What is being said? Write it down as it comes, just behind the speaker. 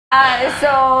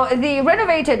So the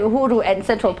renovated Uhuru and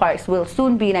Central Parks will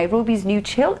soon be Nairobi's new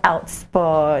chill-out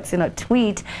spots. In a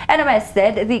tweet, NMS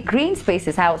said the green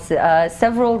spaces house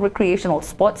several recreational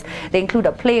spots. They include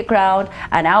a playground,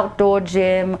 an outdoor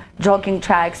gym, jogging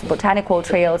tracks, botanical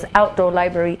trails, outdoor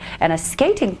library, and a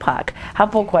skating park.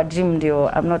 Hapo kwa gym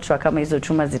ndio, I'm not sure kama hizo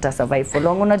chuma zita survive for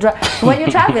long. Unajua, when you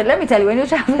travel, let me tell you, when you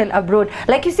travel abroad,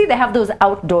 like you see, they have those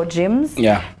outdoor gyms.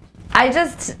 Yeah.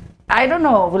 I don't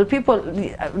know. Will people?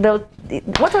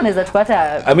 What one is that? What?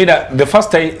 I mean, the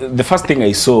first thing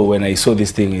I saw when I saw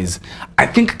this thing is, I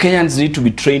think Kenyans need to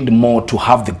be trained more to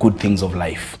have the good things of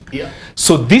life. Yeah.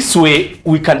 So this way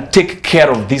we can take care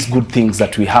of these good things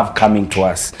that we have coming to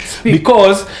us.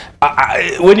 Because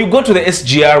when you go to the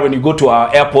SGR, when you go to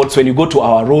our airports, when you go to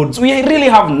our roads, we really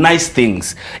have nice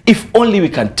things. If only we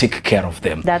can take care of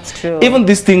them. That's true. Even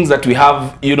these things that we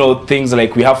have, you know, things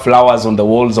like we have flowers on the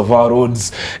walls of our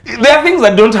roads. There are things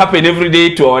that don't happen every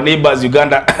day to our neighbors,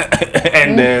 Uganda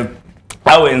and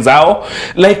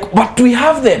Awenzao. Like, but we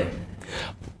have them.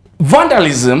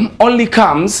 Vandalism only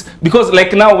comes because,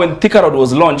 like now when Thika Road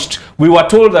was launched, we were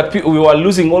told that we were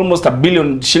losing almost R1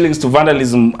 billion to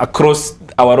vandalism across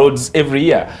our roads every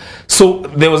year. So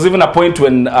there was even a point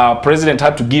when President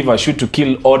had to give a shoot to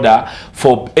kill order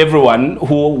for everyone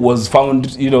who was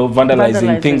found, you know,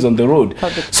 vandalizing things on the road.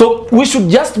 So we should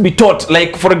just be taught.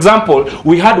 Like, for example,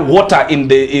 we had water in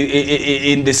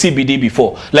the CBD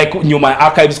before. Like Nyuma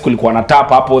Archives kulikuwa na tap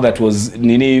hapo that was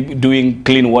doing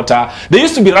clean water. There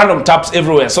used to be random taps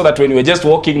everywhere, so that when you were just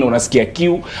walking na unasikia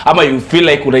kiu ama you feel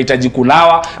like unahitaji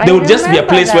kunawa, there would just be a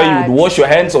place where you would wash your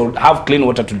hands or have clean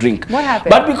water to drink. What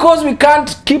happened? But because we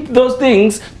can't keep those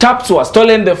things, taps were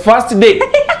stolen the first day.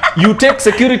 You take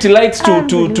security lights to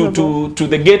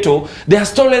the ghetto, they are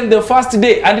stolen the first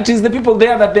day, and it is the people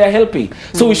there that they are helping.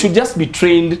 So we should just be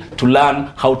trained to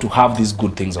learn how to have these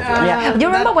good things of life. Yeah. Do you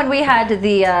remember when we had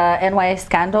the NYS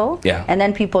scandal? Yeah. And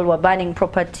then people were burning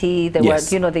property. They were,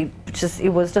 you know, it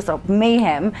was just a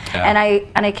mayhem. Yeah.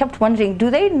 And I kept wondering, do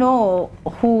they know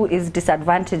who is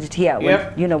disadvantaged here? When,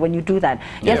 you know, when you do that.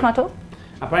 Yes, Mato?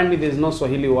 Apparently, there's no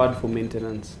Swahili word for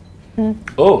maintenance.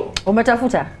 Oh.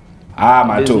 Umetafuta?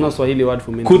 Mato. There's no Swahili word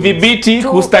for maintenance. Kudhibiti,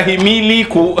 kustahimili,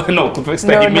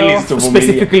 kustahimili is to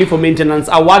specifically for maintenance,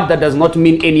 a word that does not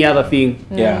mean any other thing.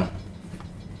 Yeah.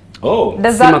 Oh.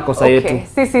 Does that, okay.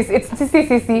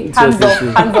 See. Hands off.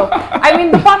 I mean,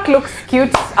 the park looks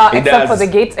cute, except for the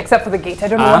gate. I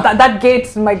don't know what that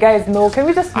gate, my guys, no. Can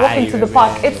we just walk into the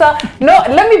park? It's no,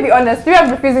 let me be honest. We are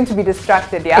refusing to be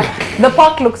distracted, yeah? The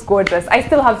park looks gorgeous. I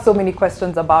still have so many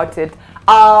questions about it.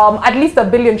 At least at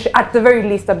the very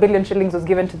least, $1 billion shillings was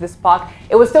given to this park.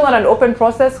 It was still not an open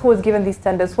process. Who was given these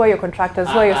tenders? Who are your contractors?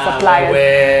 Who are your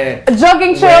suppliers?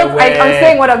 Jogging trails, I'm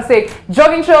saying what I'm saying.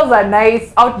 Jogging trails are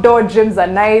nice. Outdoor gyms are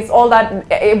nice. All that.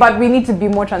 But we need to be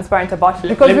more transparent about it.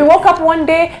 Because we woke up one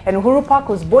day and Uhuru Park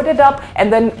was boarded up.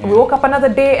 And then we woke up another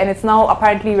day and it's now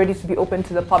apparently ready to be open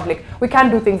to the public. We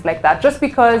can't do things like that. Just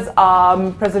because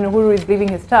President Uhuru is leaving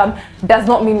his term does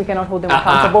not mean we cannot hold him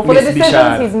accountable for the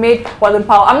decisions he's made while in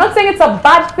power. I'm not saying it's a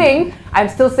bad thing. I'm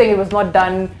still saying it was not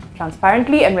done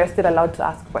transparently, and we're still allowed to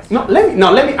ask questions.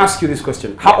 Let me ask you this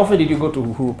question. How often did you go to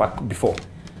Uhuru Park before?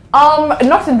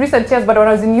 Not in recent years, but when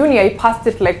I was in uni, I passed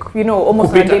it like, you know,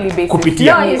 almost on a daily basis.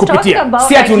 No, he's talking about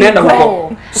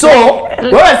So,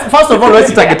 first of all,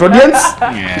 let's target audience.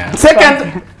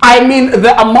 Second, I mean,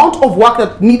 the amount of work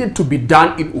that needed to be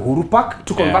done in Uhuru Park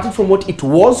to convert it from what it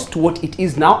was to what it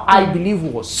is now, I believe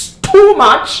was too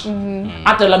much.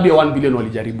 Hata labda 1 billion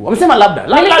walijaribu. Wamesema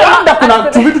labda kuna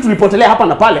vitu tulipotelea hapa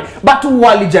na pale, but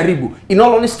walijaribu. In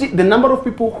all honesty, the number of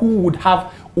people who would have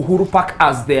Uhuru Park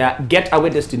as their getaway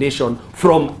destination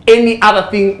from any other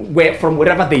thing, from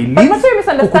wherever they live. But you're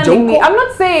misunderstanding me. I'm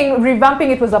not saying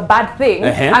revamping it was a bad thing.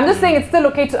 I'm just saying it's still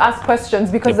okay to ask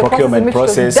questions because the process in which it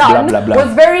was done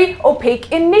was very opaque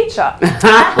in nature.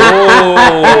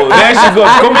 Oh, there she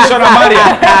goes, Commissioner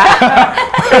Mariam.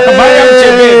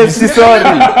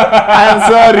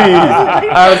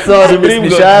 I'm sorry,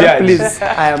 Ms. Bishar, please.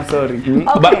 I am sorry.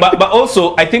 Okay. But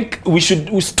also, I think we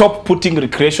should stop putting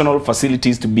recreational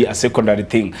facilities to be a secondary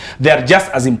thing. They are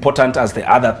just as important as the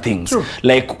other things. True.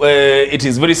 Like it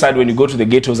is very sad when you go to the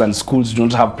ghettos and schools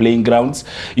don't have playing grounds.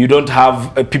 You don't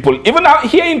have people, even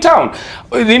here in town.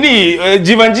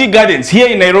 Jivanji Gardens here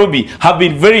in Nairobi have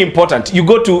been very important. You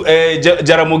go to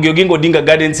Jaramogi Oginga Odinga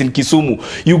Gardens in Kisumu.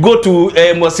 You go to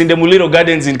Mwasinde Muliro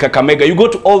Gardens in Kakamega. You go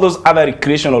to all those other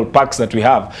recreational parks that we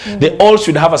have. They all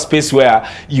should have a space where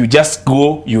you just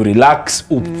go, you relax,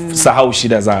 sahau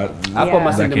shida za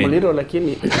Mwasinde Muliro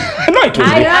lakini no, it was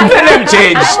the name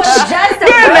changed. I was just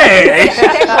about to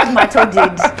take what Mato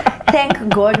did. Thank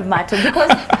God, Mato, because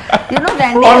you know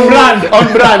that On brand,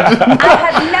 on brand.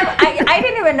 I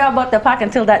didn't even know about the park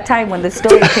until that time when the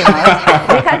story came out.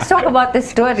 They can't talk about the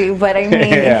story, but I mean,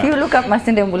 if you look up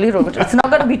Masinde Muliro, it's not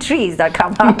going to be trees that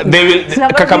come out. They will.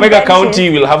 Kakamega County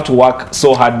will have to work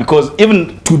so hard, because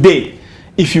even today,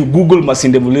 if you Google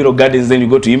Masinde Muliro Gardens, then you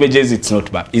go to images, it's not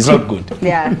bad. It's not good.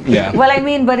 Yeah. Yeah. Well, I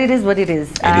mean, but it is what it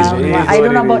is. It is what it is. I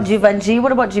don't know about Jivanji.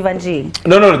 What about Jivanji?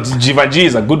 No, Jivanji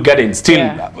is a good garden still,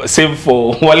 save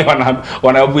for wale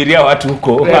wanahubiria watu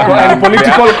huko. And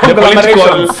political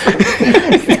conglomerations.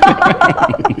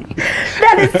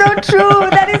 That is so true.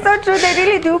 That is so true. They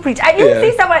really do preach. And you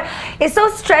see someone is so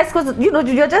stressed because you know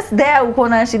you're just there.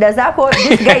 Ukona shida zako.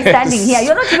 This guy is standing here.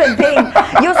 You're not even paying.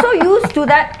 You're so used to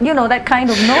that, you know, that kind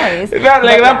of noise.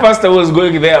 That pastor was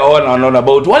going there on and on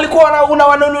about walikuwa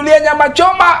unawanunulia nyama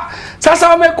choma, sasa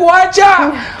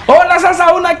wamekuacha, ona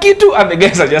sasa una kitu, and the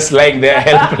guys are just lying there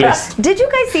helpless. Did you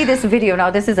guys see this video?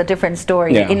 Now this is a different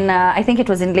story. In I think it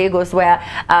was in Lagos, where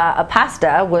a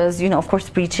pastor was, you know, of course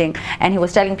preaching, and he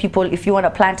was telling people, if you want to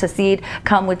plant a seed,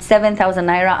 come with 7,000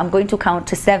 naira. I'm going to count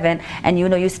to 7, and you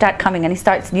know, you start coming, and he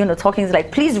starts, you know, talking. He's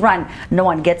like, please run. No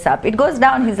one gets up. It goes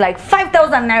down. He's like,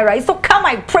 5,000 naira. So come,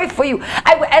 I pray for you.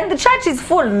 And the church is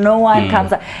full. No one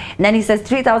comes up. And then he says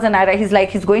 3,000 naira. He's like,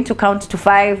 he's going to count to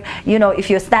 5. You know, if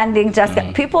you're standing, just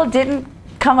people didn't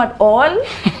come at all,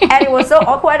 and it was so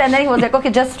awkward. And then he was like, okay,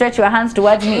 just stretch your hands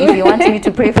towards me if you want me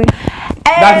to pray for you.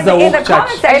 And that's a in the woke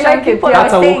comment church. section, I like it, people yeah. are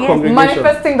That's a saying woke congregation.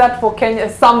 Manifesting that for Kenya,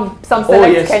 some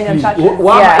select Kenyan churches.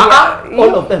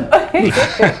 All of them.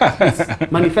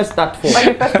 Please. Manifest that for.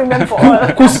 Manifesting them for all.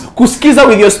 Kuskiza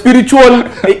with your spiritual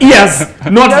ears,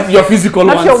 not your physical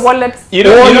not ones. Not your wallet. You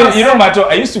know, Mato,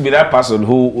 I used to be that person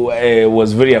who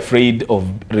was very afraid of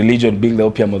religion being the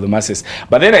opium of the masses.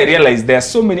 But then I realized there are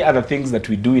so many other things that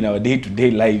we do in our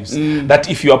day-to-day lives that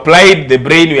if you applied the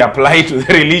brain we apply to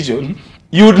the religion,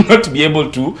 you would not be able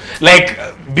to, like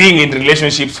being in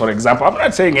relationships, for example. I'm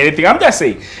not saying anything. I'm just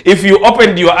saying, if you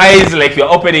opened your eyes like you're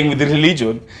opening with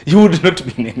religion, you would not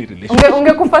be in any relationship.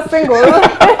 Ungekufa single.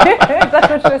 That's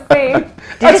what you're saying.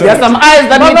 There's some eyes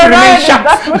that need to remain shut.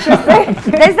 That's what you're saying.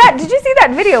 There's that. Did you see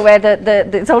that video where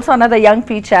it's also another young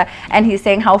preacher, and he's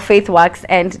saying how faith works,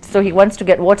 and so he wants to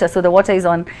get water, so the water is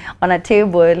on a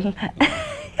table.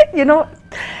 You know,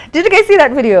 did you guys see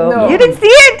that video? No. You didn't see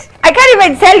it? I can't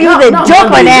even tell you the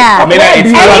joke on air. I mean, it's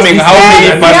alarming how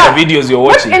many pastor videos you're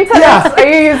watching. What internet are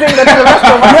you using that the rest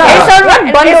of us?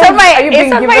 It's on my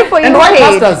For You and why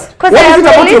page. pastors? Because What I is am it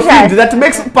about your religious. feed that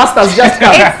makes pastors just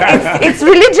come?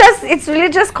 It's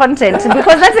religious content,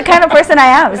 because that's the kind of person I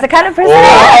am. It's the kind of person I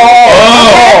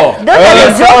am. Those are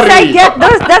the jokes I get.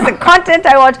 That's the content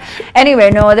I watch. Anyway,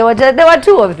 no, there were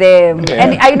two of them,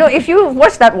 and I know if you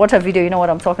watch that water video, you know what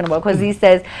I'm talking about, because he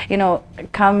says, you know,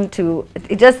 come to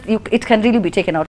it. It can really be taken out